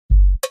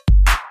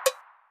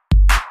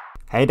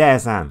Hey there,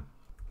 Sam!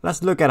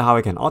 Let's look at how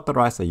we can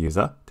authorize a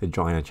user to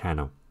join a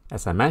channel.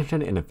 As I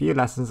mentioned in a few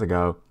lessons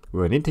ago,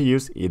 we will need to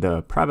use either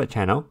a private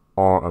channel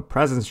or a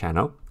presence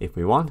channel if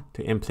we want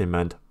to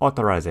implement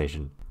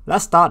authorization.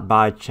 Let's start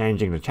by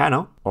changing the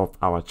channel of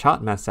our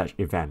chat message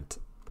event.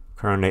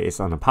 Currently it's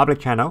on a public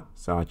channel,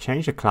 so I'll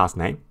change the class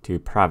name to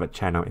private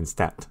channel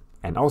instead,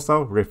 and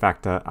also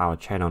refactor our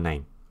channel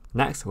name.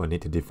 Next, we'll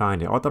need to define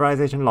the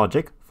authorization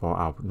logic for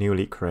our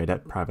newly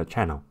created private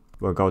channel.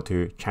 We'll go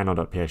to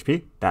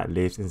channel.php that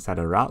lives inside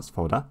the routes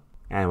folder,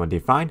 and we'll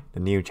define the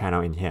new channel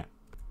in here.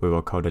 We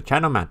will call the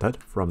channel method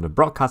from the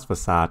broadcast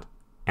facade,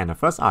 and the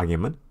first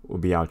argument will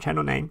be our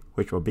channel name,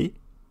 which will be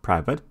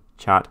private,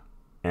 chat,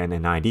 and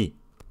an ID.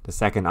 The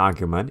second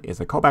argument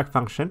is a callback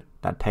function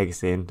that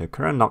takes in the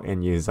current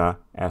login user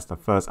as the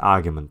first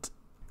argument.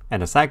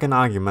 And the second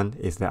argument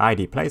is the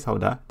ID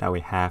placeholder that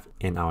we have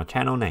in our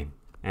channel name.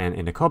 And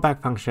in the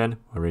callback function,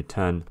 we'll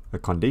return a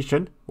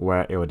condition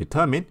where it will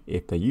determine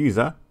if the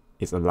user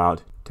is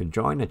allowed to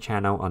join the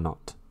channel or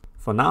not.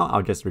 For now,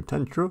 I'll just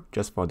return true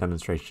just for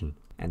demonstration.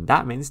 And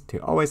that means to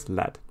always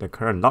let the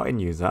current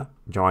login user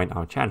join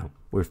our channel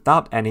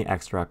without any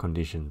extra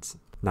conditions.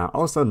 Now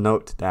also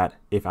note that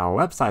if our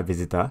website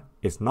visitor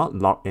is not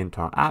logged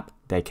into our app,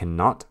 they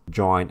cannot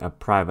join a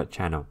private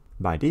channel.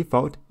 By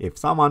default, if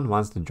someone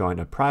wants to join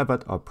a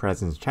private or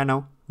presence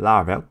channel,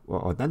 Laravel will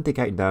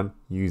authenticate them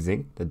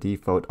using the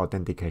default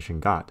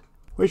authentication guard,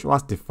 which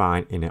was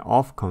defined in an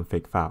auth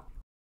config file.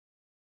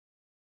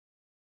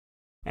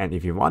 And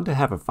if you want to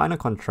have a final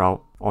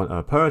control on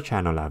a per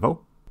channel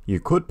level, you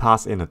could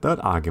pass in a third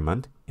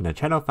argument in a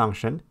channel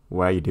function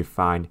where you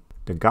define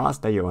the guards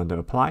that you want to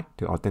apply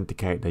to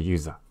authenticate the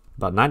user.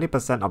 But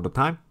 90% of the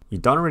time, you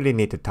don't really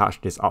need to touch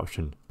this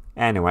option.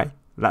 Anyway,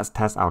 let's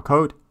test our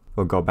code.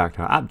 We'll go back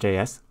to our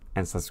app.js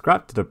and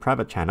subscribe to the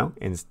private channel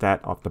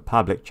instead of the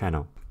public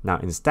channel. Now,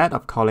 instead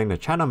of calling the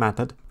channel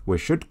method, we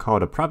should call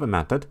the private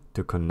method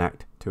to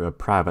connect to a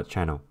private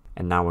channel.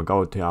 And now we'll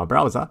go to our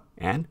browser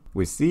and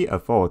we see a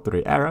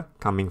 403 error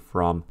coming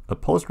from a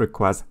post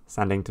request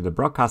sending to the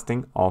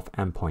broadcasting auth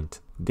endpoint.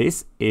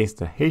 This is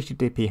the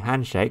HTTP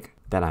handshake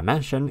that I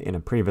mentioned in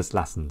the previous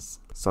lessons.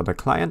 So the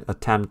client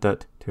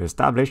attempted to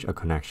establish a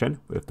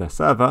connection with the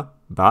server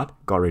but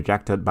got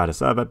rejected by the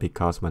server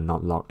because we're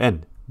not logged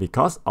in,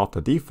 because of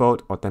the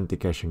default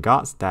authentication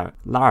guards that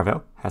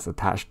Laravel has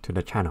attached to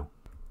the channel.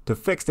 To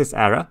fix this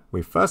error,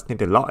 we first need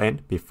to log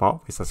in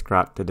before we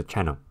subscribe to the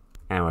channel.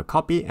 And we'll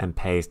copy and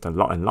paste the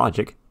login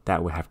logic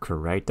that we have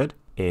created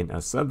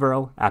in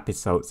several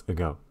episodes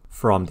ago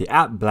from the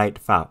app.blade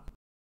file.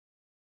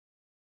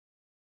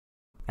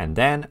 And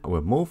then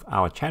we'll move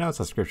our channel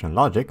subscription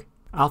logic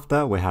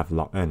after we have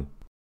logged in.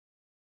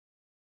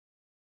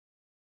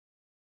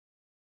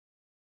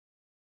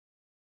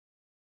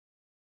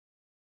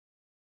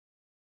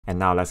 And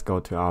now let's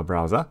go to our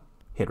browser,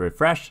 hit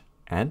refresh,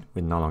 and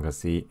we no longer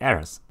see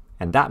errors.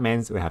 And that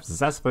means we have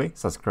successfully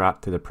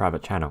subscribed to the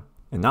private channel.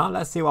 And now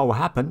let's see what will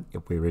happen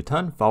if we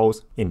return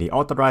false in the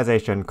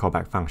authorization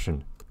callback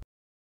function.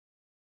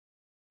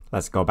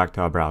 Let's go back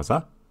to our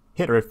browser,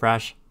 hit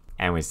refresh,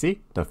 and we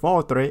see the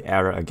 403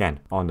 error again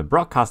on the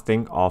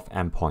broadcasting auth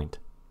endpoint.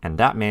 And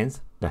that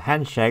means the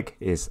handshake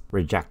is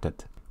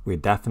rejected. We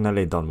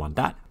definitely don't want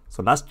that,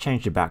 so let's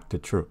change it back to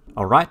true.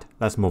 Alright,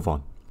 let's move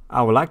on.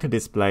 I would like to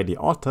display the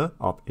author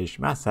of each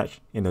message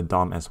in the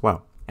DOM as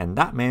well. And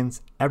that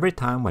means every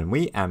time when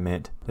we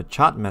emit the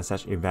chat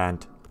message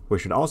event, we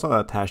should also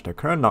attach the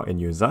current login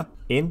user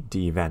in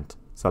the event.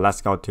 So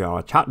let's go to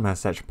our chat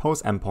message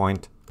post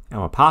endpoint and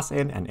we'll pass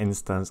in an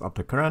instance of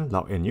the current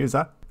login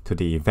user to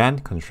the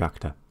event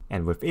constructor.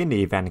 And within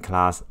the event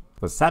class,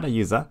 we'll set a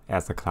user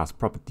as a class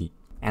property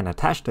and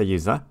attach the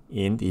user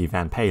in the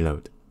event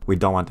payload. We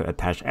don't want to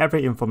attach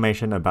every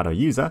information about a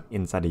user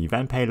inside the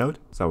event payload,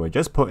 so we'll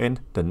just put in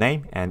the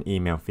name and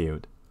email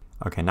field.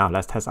 Okay, now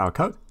let's test our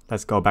code.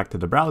 Let's go back to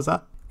the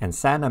browser and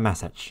send a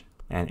message.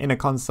 And in the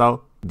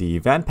console, the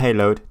event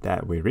payload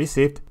that we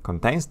received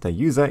contains the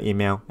user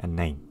email and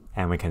name.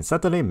 And we can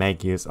certainly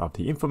make use of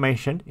the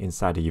information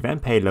inside the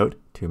event payload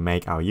to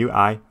make our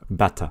UI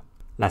better.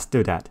 Let's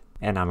do that.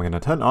 And I'm going to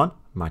turn on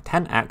my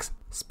 10x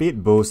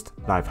speed boost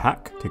life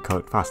hack to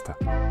code faster.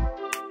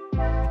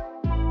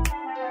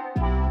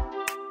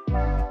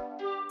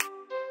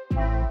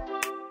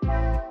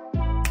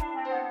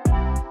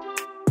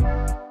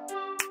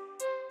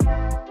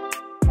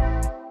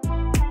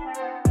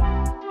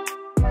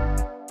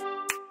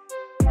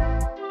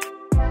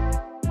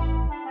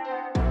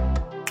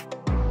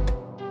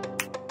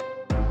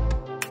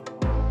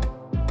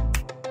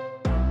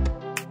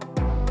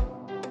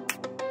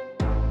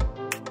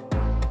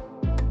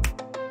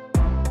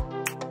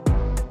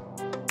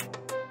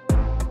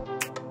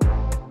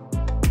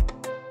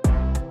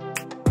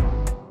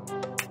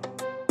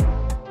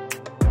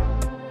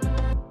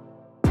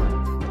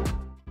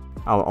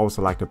 I would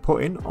also like to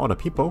put in all the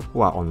people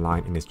who are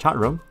online in this chat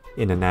room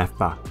in the nav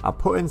bar. I'll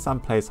put in some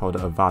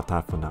placeholder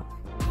avatar for now.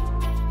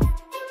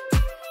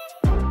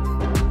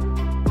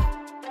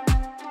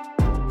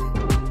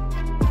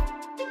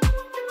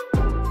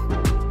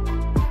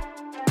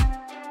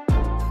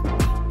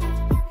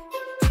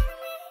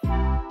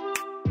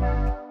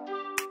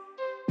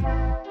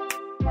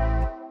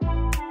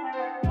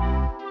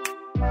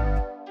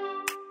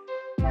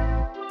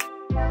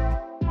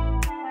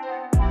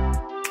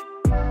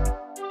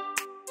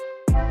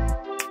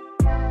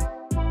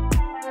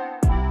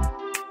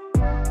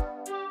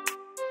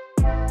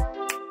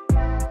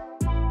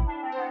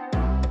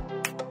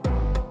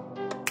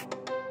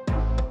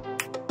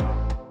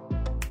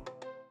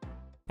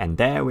 And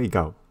there we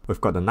go.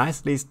 We've got a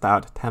nicely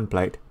styled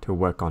template to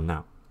work on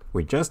now.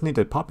 We just need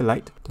to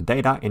populate the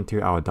data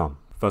into our DOM.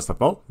 First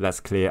of all, let's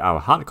clear our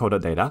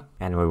hard-coded data,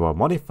 and we will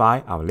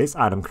modify our list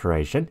item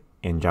creation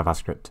in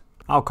JavaScript.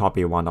 I'll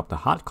copy one of the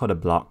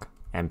hard-coded block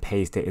and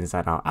paste it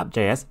inside our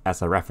app.js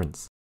as a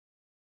reference.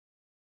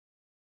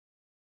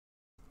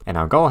 And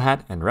I'll go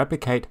ahead and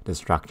replicate the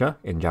structure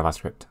in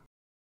JavaScript.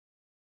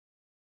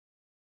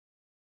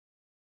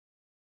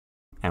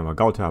 And we'll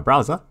go to our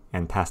browser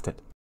and test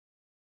it.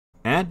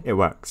 And it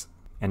works.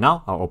 And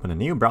now I'll open a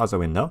new browser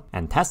window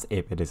and test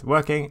if it is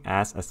working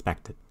as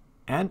expected.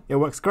 And it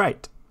works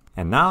great.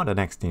 And now the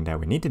next thing that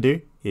we need to do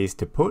is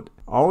to put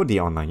all the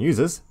online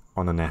users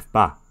on the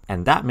navbar.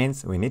 And that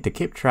means we need to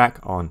keep track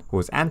on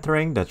who's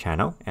entering the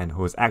channel and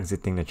who's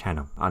exiting the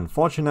channel.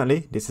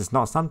 Unfortunately, this is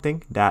not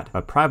something that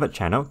a private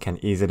channel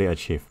can easily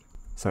achieve.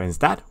 So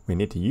instead, we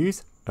need to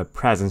use a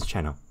presence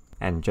channel.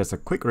 And just a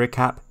quick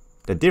recap,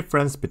 the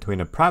difference between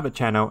a private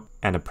channel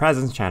and a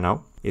presence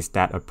channel is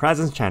that a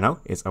presence channel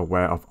is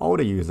aware of all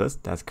the users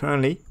that's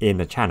currently in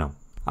the channel.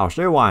 I'll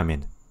show you what I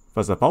mean.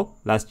 First of all,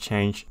 let's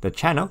change the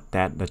channel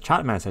that the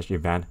chat message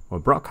event will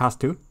broadcast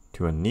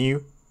to a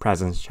new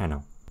presence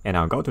channel. And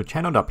I'll go to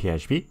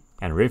channel.php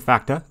and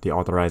refactor the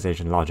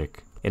authorization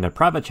logic. In a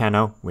private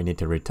channel, we need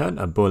to return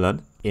a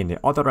boolean in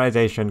the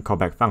authorization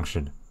callback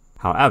function.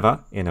 However,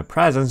 in a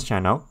presence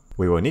channel,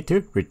 we will need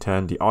to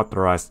return the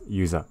authorized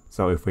user.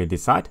 So if we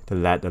decide to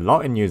let the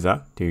login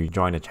user to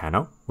join the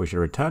channel, we should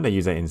return the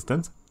user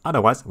instance.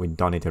 Otherwise, we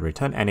don't need to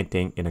return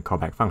anything in the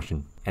callback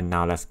function. And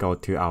now let's go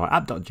to our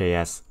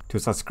app.js. To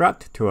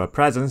subscribe to a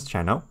presence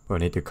channel, we'll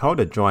need to call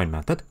the join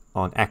method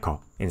on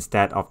echo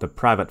instead of the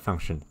private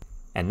function.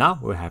 And now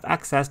we have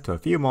access to a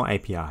few more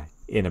API.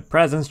 In a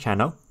presence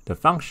channel, the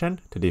function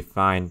to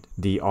define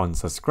the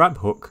onSubscribe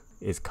hook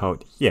is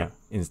called here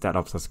instead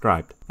of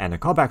subscribed. And the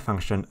callback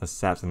function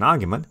accepts an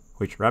argument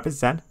which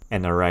represents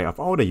an array of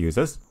all the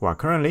users who are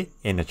currently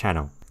in the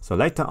channel. So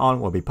later on,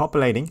 we'll be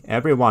populating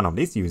every one of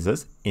these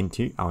users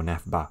into our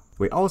navbar.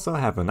 We also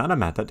have another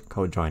method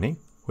called joining,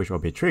 which will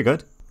be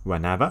triggered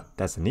whenever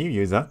there's a new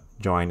user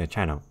join the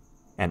channel.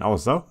 And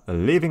also a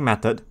leaving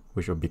method,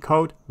 which will be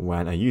called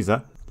when a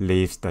user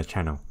leaves the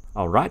channel.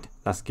 Alright,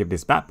 let's give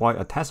this bad boy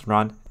a test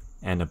run.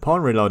 And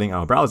upon reloading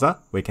our browser,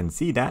 we can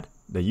see that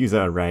the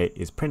user array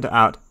is printed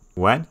out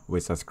when we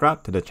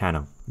subscribe to the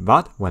channel.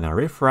 But when I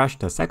refresh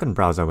the second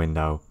browser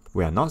window,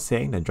 we are not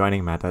seeing the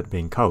joining method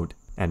being called.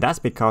 And that's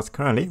because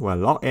currently we're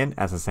logged in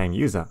as the same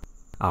user.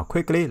 I'll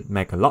quickly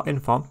make a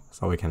login form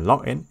so we can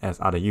log in as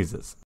other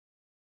users.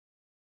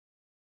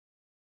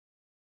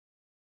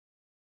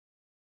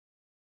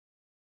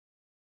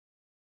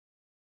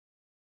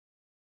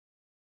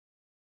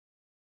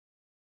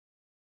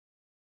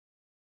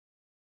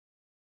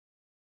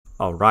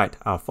 Alright,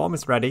 our form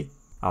is ready.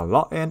 I'll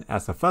log in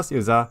as the first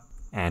user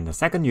and the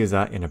second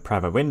user in a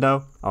private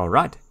window.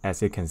 Alright,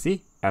 as you can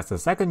see, as the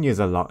second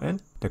user logged in,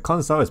 the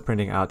console is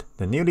printing out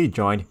the newly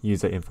joined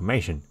user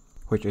information,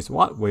 which is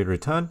what we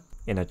return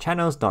in a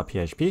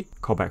channels.php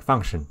callback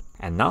function.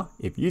 And now,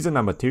 if user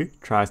number 2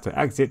 tries to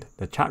exit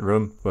the chat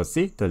room, we'll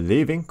see the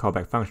leaving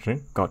callback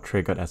function got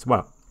triggered as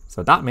well.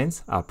 So that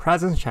means our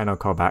presence channel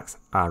callbacks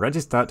are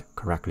registered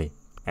correctly.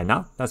 And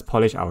now, let's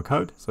polish our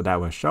code so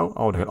that we'll show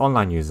all the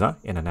online users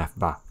in the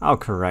navbar. I'll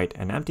create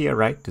an empty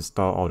array to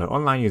store all the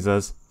online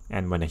users.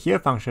 And when the here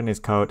function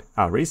is called,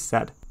 I'll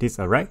reset this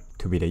array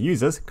to be the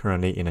users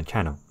currently in the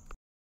channel.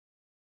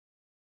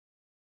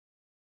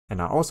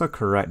 And I'll also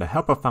create the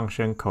helper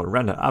function called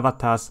render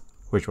avatars,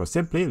 which will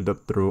simply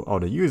loop through all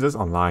the users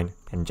online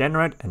and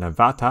generate an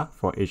avatar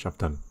for each of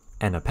them,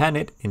 and append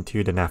it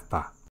into the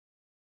navbar.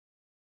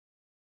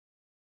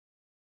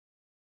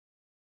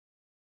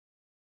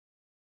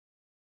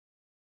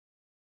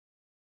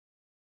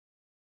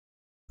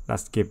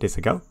 Let's give this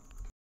a go.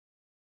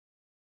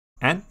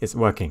 And it's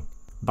working.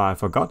 But I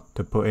forgot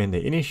to put in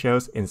the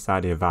initials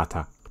inside the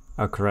avatar.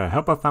 I'll create a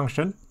helper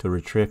function to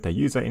retrieve the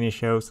user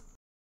initials.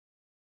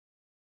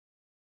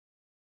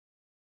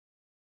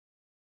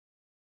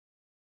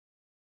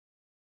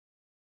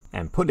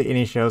 And put the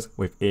initials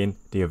within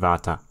the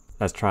avatar.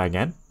 Let's try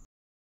again.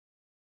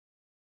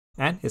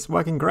 And it's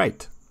working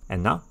great.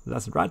 And now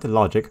let's write the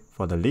logic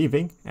for the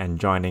leaving and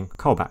joining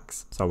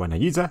callbacks. So when a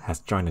user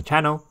has joined the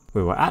channel,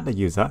 we will add the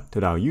user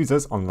to our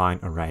users online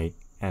array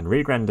and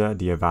re-render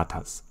the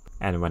avatars.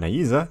 And when a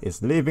user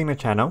is leaving the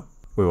channel,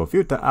 we will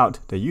filter out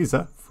the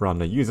user from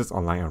the users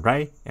online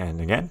array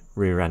and again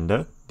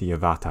re-render the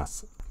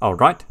avatars.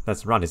 Alright,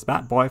 let's run this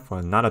bad boy for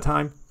another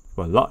time.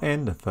 We'll log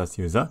in the first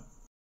user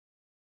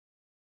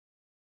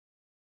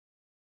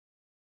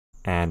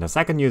and the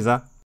second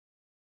user.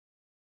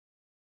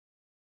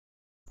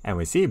 And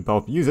we see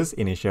both users'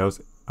 initials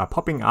are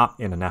popping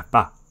up in the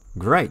navbar.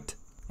 Great!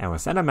 And we'll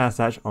send a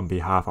message on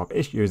behalf of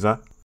each user.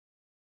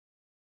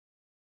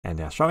 And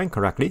they are showing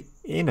correctly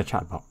in the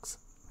chat box.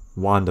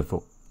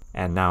 Wonderful.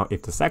 And now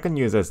if the second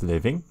user is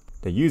leaving,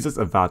 the user's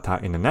avatar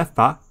in the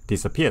navbar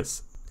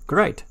disappears.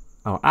 Great!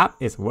 Our app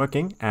is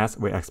working as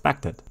we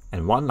expected.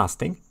 And one last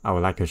thing, I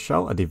would like to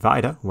show a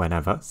divider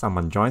whenever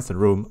someone joins the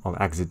room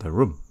or exits the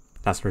room.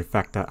 Let's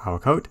refactor our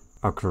code.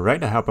 I'll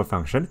create a helper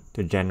function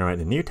to generate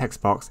a new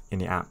text box in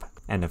the app.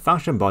 And the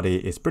function body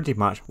is pretty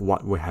much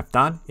what we have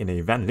done in the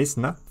event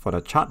listener for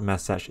the chat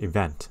message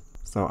event.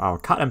 So I'll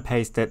cut and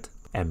paste it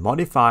and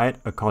modify it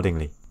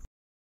accordingly.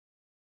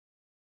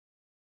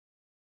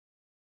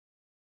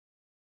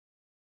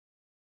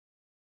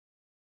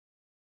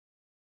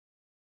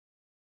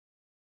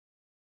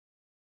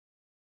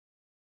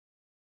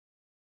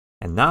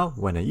 And now,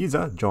 when a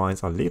user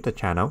joins or leaves the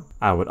channel,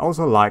 I would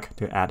also like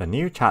to add a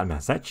new chat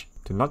message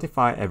to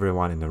notify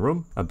everyone in the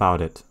room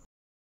about it.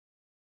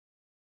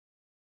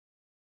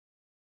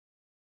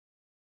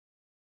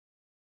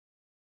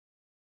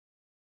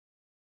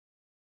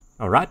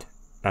 Alright,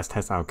 let's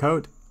test our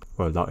code.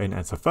 We'll log in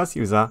as a first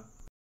user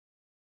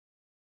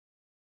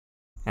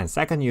and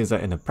second user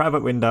in the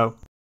private window.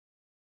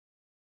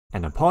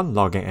 And upon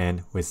logging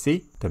in, we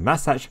see the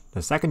message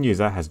the second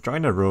user has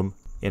joined the room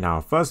in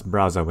our first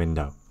browser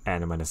window.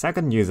 And when the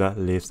second user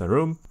leaves the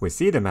room, we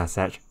see the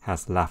message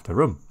has left the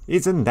room.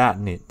 Isn't that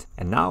neat?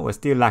 And now we're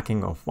still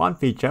lacking of one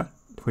feature,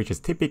 which is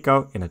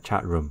typical in a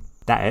chat room.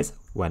 That is,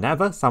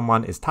 whenever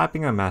someone is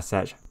typing a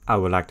message, I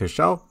would like to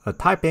show a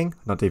typing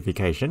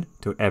notification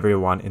to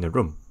everyone in the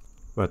room.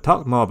 We'll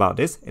talk more about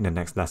this in the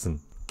next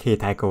lesson. Key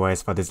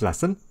takeaways for this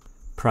lesson: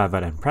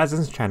 private and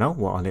presence channel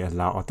will only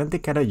allow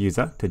authenticated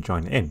user to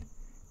join in.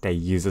 They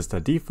uses the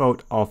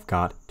default auth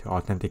guard to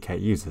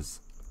authenticate users.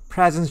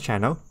 Presence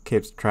channel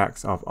keeps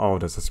tracks of all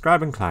the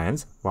subscribing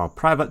clients, while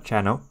private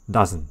channel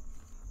doesn't.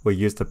 We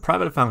use the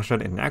private function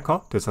in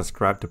Echo to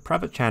subscribe to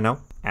private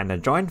channel and the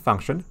join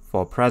function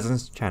for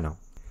presence channel.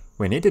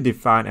 We need to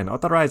define an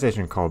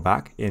authorization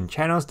callback in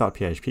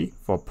channels.php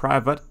for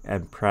private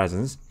and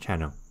presence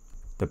channel.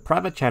 The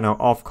private channel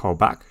auth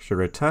callback should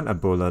return a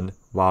boolean,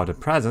 while the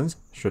presence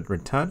should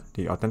return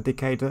the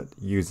authenticated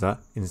user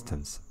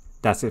instance.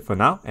 That's it for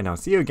now, and I'll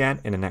see you again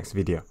in the next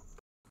video.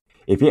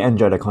 If you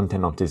enjoyed the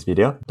content of this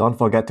video, don't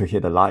forget to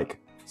hit the like,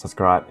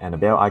 subscribe and the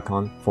bell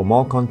icon for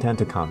more content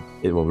to come.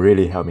 It will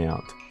really help me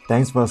out.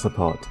 Thanks for the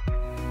support.